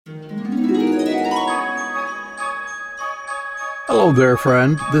Hello there,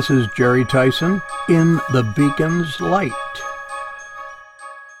 friend. This is Jerry Tyson in the Beacon's Light.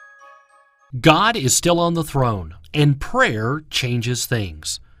 God is still on the throne, and prayer changes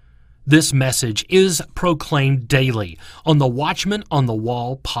things. This message is proclaimed daily on the Watchman on the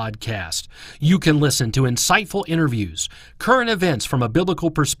Wall podcast. You can listen to insightful interviews, current events from a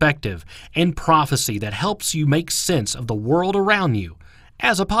biblical perspective, and prophecy that helps you make sense of the world around you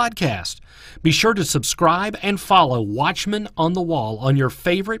as a podcast. Be sure to subscribe and follow Watchman on the Wall on your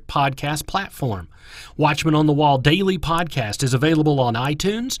favorite podcast platform. Watchman on the Wall Daily Podcast is available on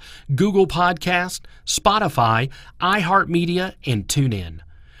iTunes, Google Podcast, Spotify, iHeartMedia, and TuneIn.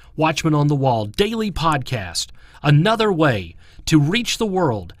 Watchman on the Wall Daily Podcast, another way to reach the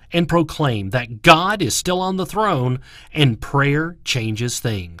world and proclaim that God is still on the throne and prayer changes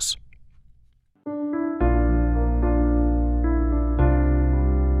things.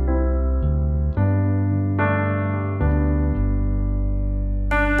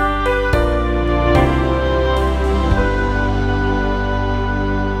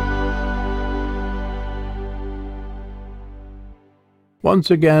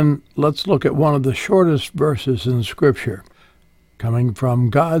 Once again, let's look at one of the shortest verses in Scripture, coming from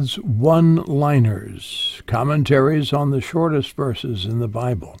God's One-Liners, commentaries on the shortest verses in the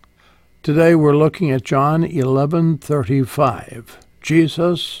Bible. Today we're looking at John 11:35.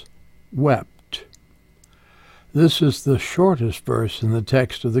 Jesus wept. This is the shortest verse in the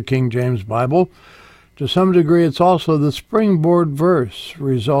text of the King James Bible. To some degree, it's also the springboard verse,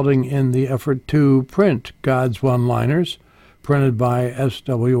 resulting in the effort to print God's One-Liners, printed by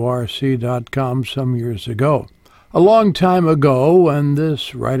swrc.com some years ago. A long time ago, when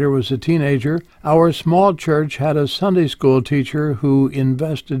this writer was a teenager, our small church had a Sunday school teacher who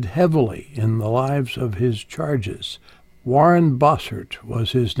invested heavily in the lives of his charges. Warren Bossert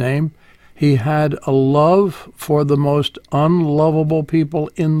was his name. He had a love for the most unlovable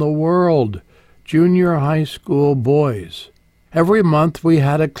people in the world, junior high school boys. Every month we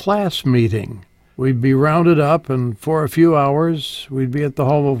had a class meeting. We'd be rounded up, and for a few hours, we'd be at the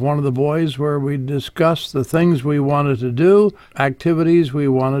home of one of the boys where we'd discuss the things we wanted to do, activities we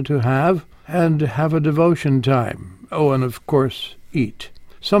wanted to have, and have a devotion time. Oh, and of course, eat.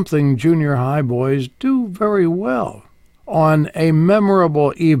 Something junior high boys do very well. On a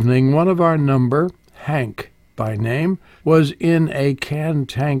memorable evening, one of our number, Hank by name, was in a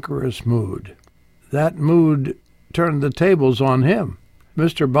cantankerous mood. That mood turned the tables on him.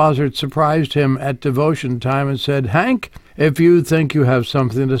 Mr. Bossert surprised him at devotion time and said, "Hank, if you think you have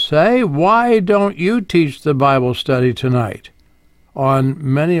something to say, why don't you teach the Bible study tonight?" On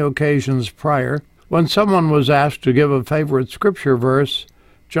many occasions prior, when someone was asked to give a favorite scripture verse,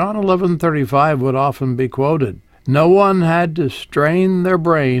 John 11:35 would often be quoted. No one had to strain their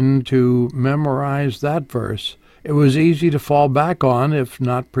brain to memorize that verse. It was easy to fall back on if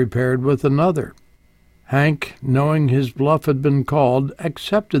not prepared with another. Hank, knowing his bluff had been called,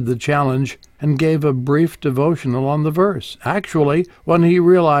 accepted the challenge and gave a brief devotional on the verse. Actually, when he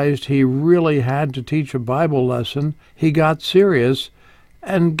realized he really had to teach a Bible lesson, he got serious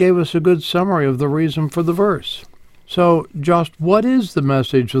and gave us a good summary of the reason for the verse. So, just what is the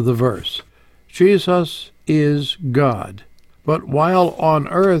message of the verse? Jesus is God. But while on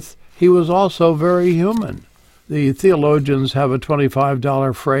earth, he was also very human. The theologians have a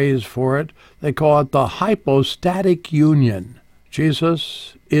 $25 phrase for it. They call it the hypostatic union.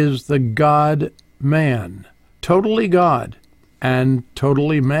 Jesus is the God-man, totally God and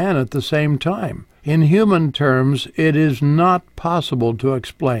totally man at the same time. In human terms, it is not possible to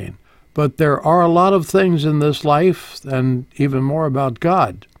explain. But there are a lot of things in this life, and even more about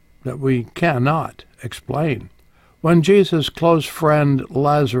God, that we cannot explain. When Jesus' close friend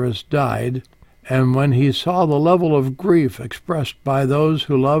Lazarus died, and when he saw the level of grief expressed by those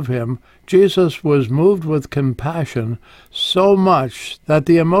who love him, Jesus was moved with compassion so much that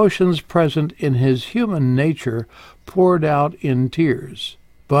the emotions present in his human nature poured out in tears.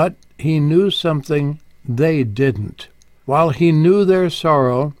 But he knew something they didn't. While he knew their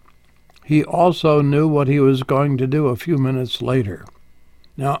sorrow, he also knew what he was going to do a few minutes later.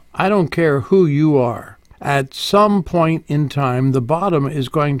 Now, I don't care who you are. At some point in time, the bottom is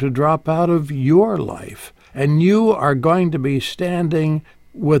going to drop out of your life, and you are going to be standing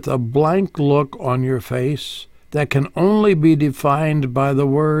with a blank look on your face that can only be defined by the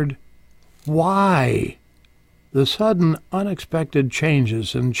word, why? The sudden, unexpected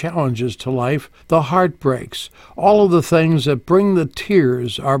changes and challenges to life, the heartbreaks, all of the things that bring the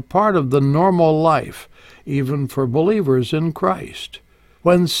tears are part of the normal life, even for believers in Christ.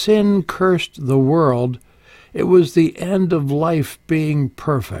 When sin cursed the world, it was the end of life being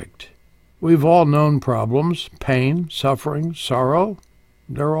perfect. We've all known problems, pain, suffering, sorrow.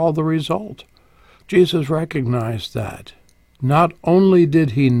 They're all the result. Jesus recognized that. Not only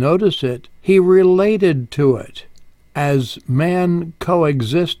did he notice it, he related to it. As man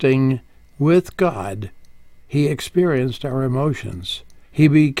coexisting with God, he experienced our emotions. He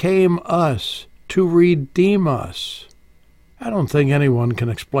became us to redeem us. I don't think anyone can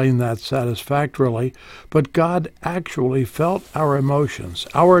explain that satisfactorily, but God actually felt our emotions,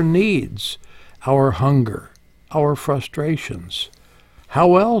 our needs, our hunger, our frustrations.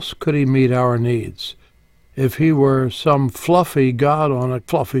 How else could he meet our needs? If he were some fluffy God on a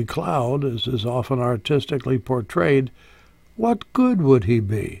fluffy cloud, as is often artistically portrayed, what good would he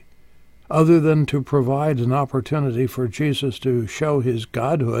be, other than to provide an opportunity for Jesus to show his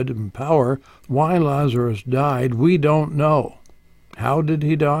godhood and power? Why Lazarus died, we don't know. How did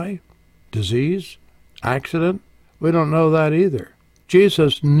he die? Disease? Accident? We don't know that either.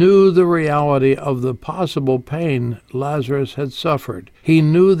 Jesus knew the reality of the possible pain Lazarus had suffered. He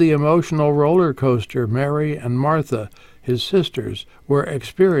knew the emotional roller coaster Mary and Martha, his sisters, were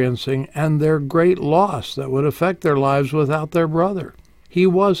experiencing and their great loss that would affect their lives without their brother. He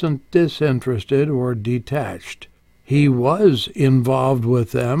wasn't disinterested or detached. He was involved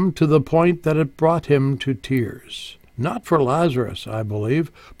with them to the point that it brought him to tears. Not for Lazarus, I believe,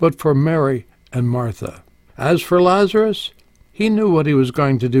 but for Mary and Martha. As for Lazarus, he knew what he was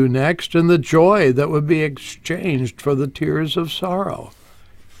going to do next and the joy that would be exchanged for the tears of sorrow.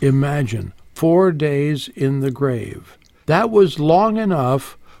 Imagine 4 days in the grave. That was long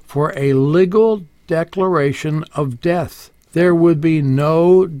enough for a legal declaration of death. There would be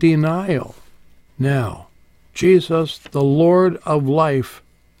no denial. Now, Jesus, the Lord of life,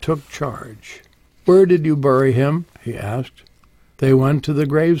 took charge. "Where did you bury him?" he asked. They went to the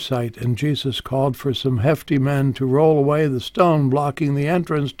gravesite, and Jesus called for some hefty men to roll away the stone blocking the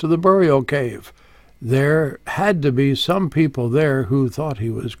entrance to the burial cave. There had to be some people there who thought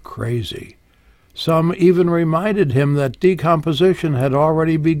he was crazy. Some even reminded him that decomposition had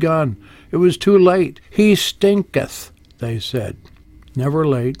already begun. It was too late. "He stinketh," they said. Never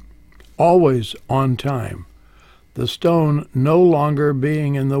late, always on time. The stone no longer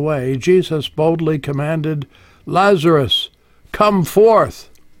being in the way, Jesus boldly commanded, "Lazarus, come forth!"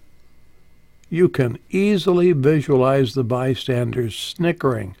 You can easily visualize the bystanders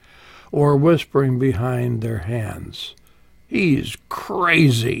snickering or whispering behind their hands. "He's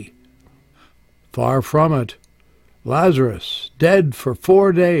crazy." Far from it. Lazarus, dead for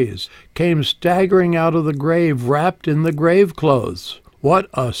 4 days, came staggering out of the grave wrapped in the grave clothes. What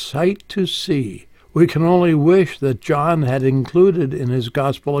a sight to see! We can only wish that John had included in his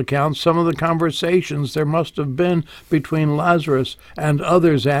gospel account some of the conversations there must have been between Lazarus and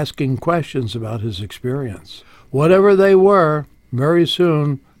others asking questions about his experience. Whatever they were, very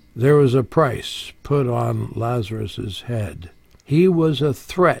soon there was a price put on Lazarus's head. He was a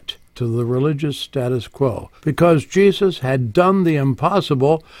threat to the religious status quo because Jesus had done the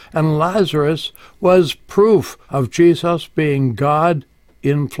impossible, and Lazarus was proof of Jesus being God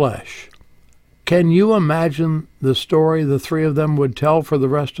in flesh. Can you imagine the story the three of them would tell for the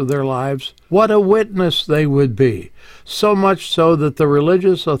rest of their lives? What a witness they would be, so much so that the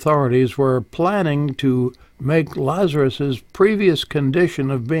religious authorities were planning to make Lazarus's previous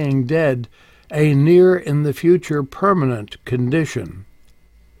condition of being dead a near-in-the-future permanent condition.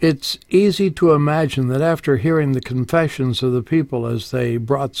 It's easy to imagine that after hearing the confessions of the people as they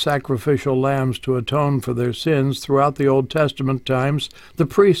brought sacrificial lambs to atone for their sins throughout the Old Testament times, the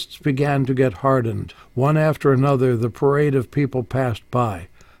priests began to get hardened. One after another, the parade of people passed by.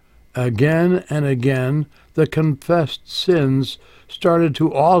 Again and again, the confessed sins started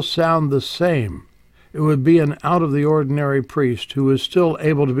to all sound the same. It would be an out-of-the-ordinary priest who was still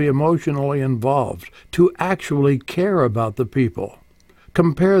able to be emotionally involved, to actually care about the people.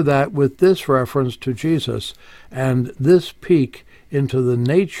 Compare that with this reference to Jesus and this peek into the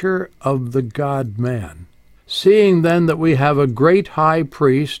nature of the God-man. Seeing then that we have a great high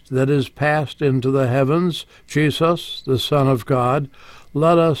priest that is passed into the heavens, Jesus, the Son of God,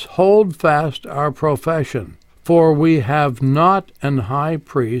 let us hold fast our profession. For we have not an high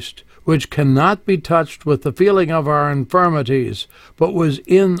priest which cannot be touched with the feeling of our infirmities, but was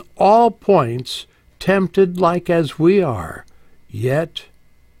in all points tempted like as we are, yet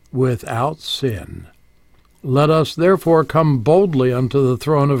without sin. Let us therefore come boldly unto the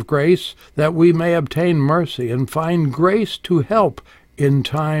throne of grace, that we may obtain mercy and find grace to help in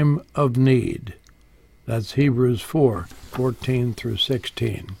time of need. That's Hebrews 4:14 through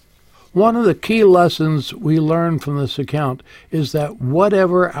 16. One of the key lessons we learn from this account is that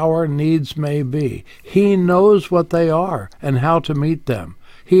whatever our needs may be, He knows what they are and how to meet them.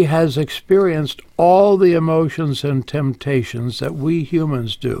 He has experienced all the emotions and temptations that we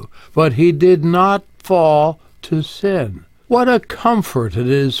humans do, but he did not fall to sin. What a comfort it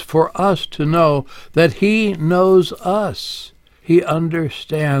is for us to know that he knows us. He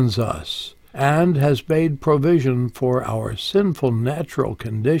understands us and has made provision for our sinful natural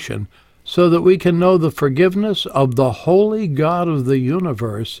condition so that we can know the forgiveness of the holy God of the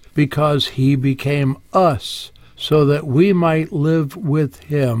universe because he became us so that we might live with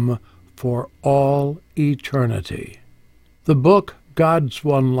him for all eternity. The book God's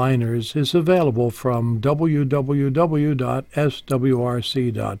One-Liners is available from www.swrc.com.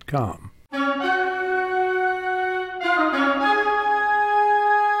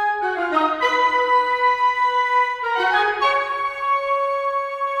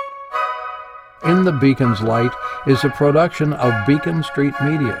 In the Beacon's Light is a production of Beacon Street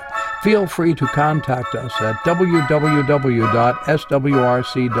Media. Feel free to contact us at www.swrc.com.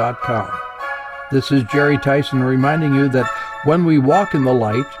 This is Jerry Tyson reminding you that when we walk in the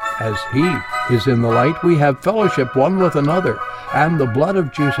light, as he is in the light, we have fellowship one with another, and the blood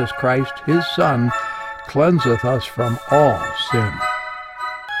of Jesus Christ, his Son, cleanseth us from all sin.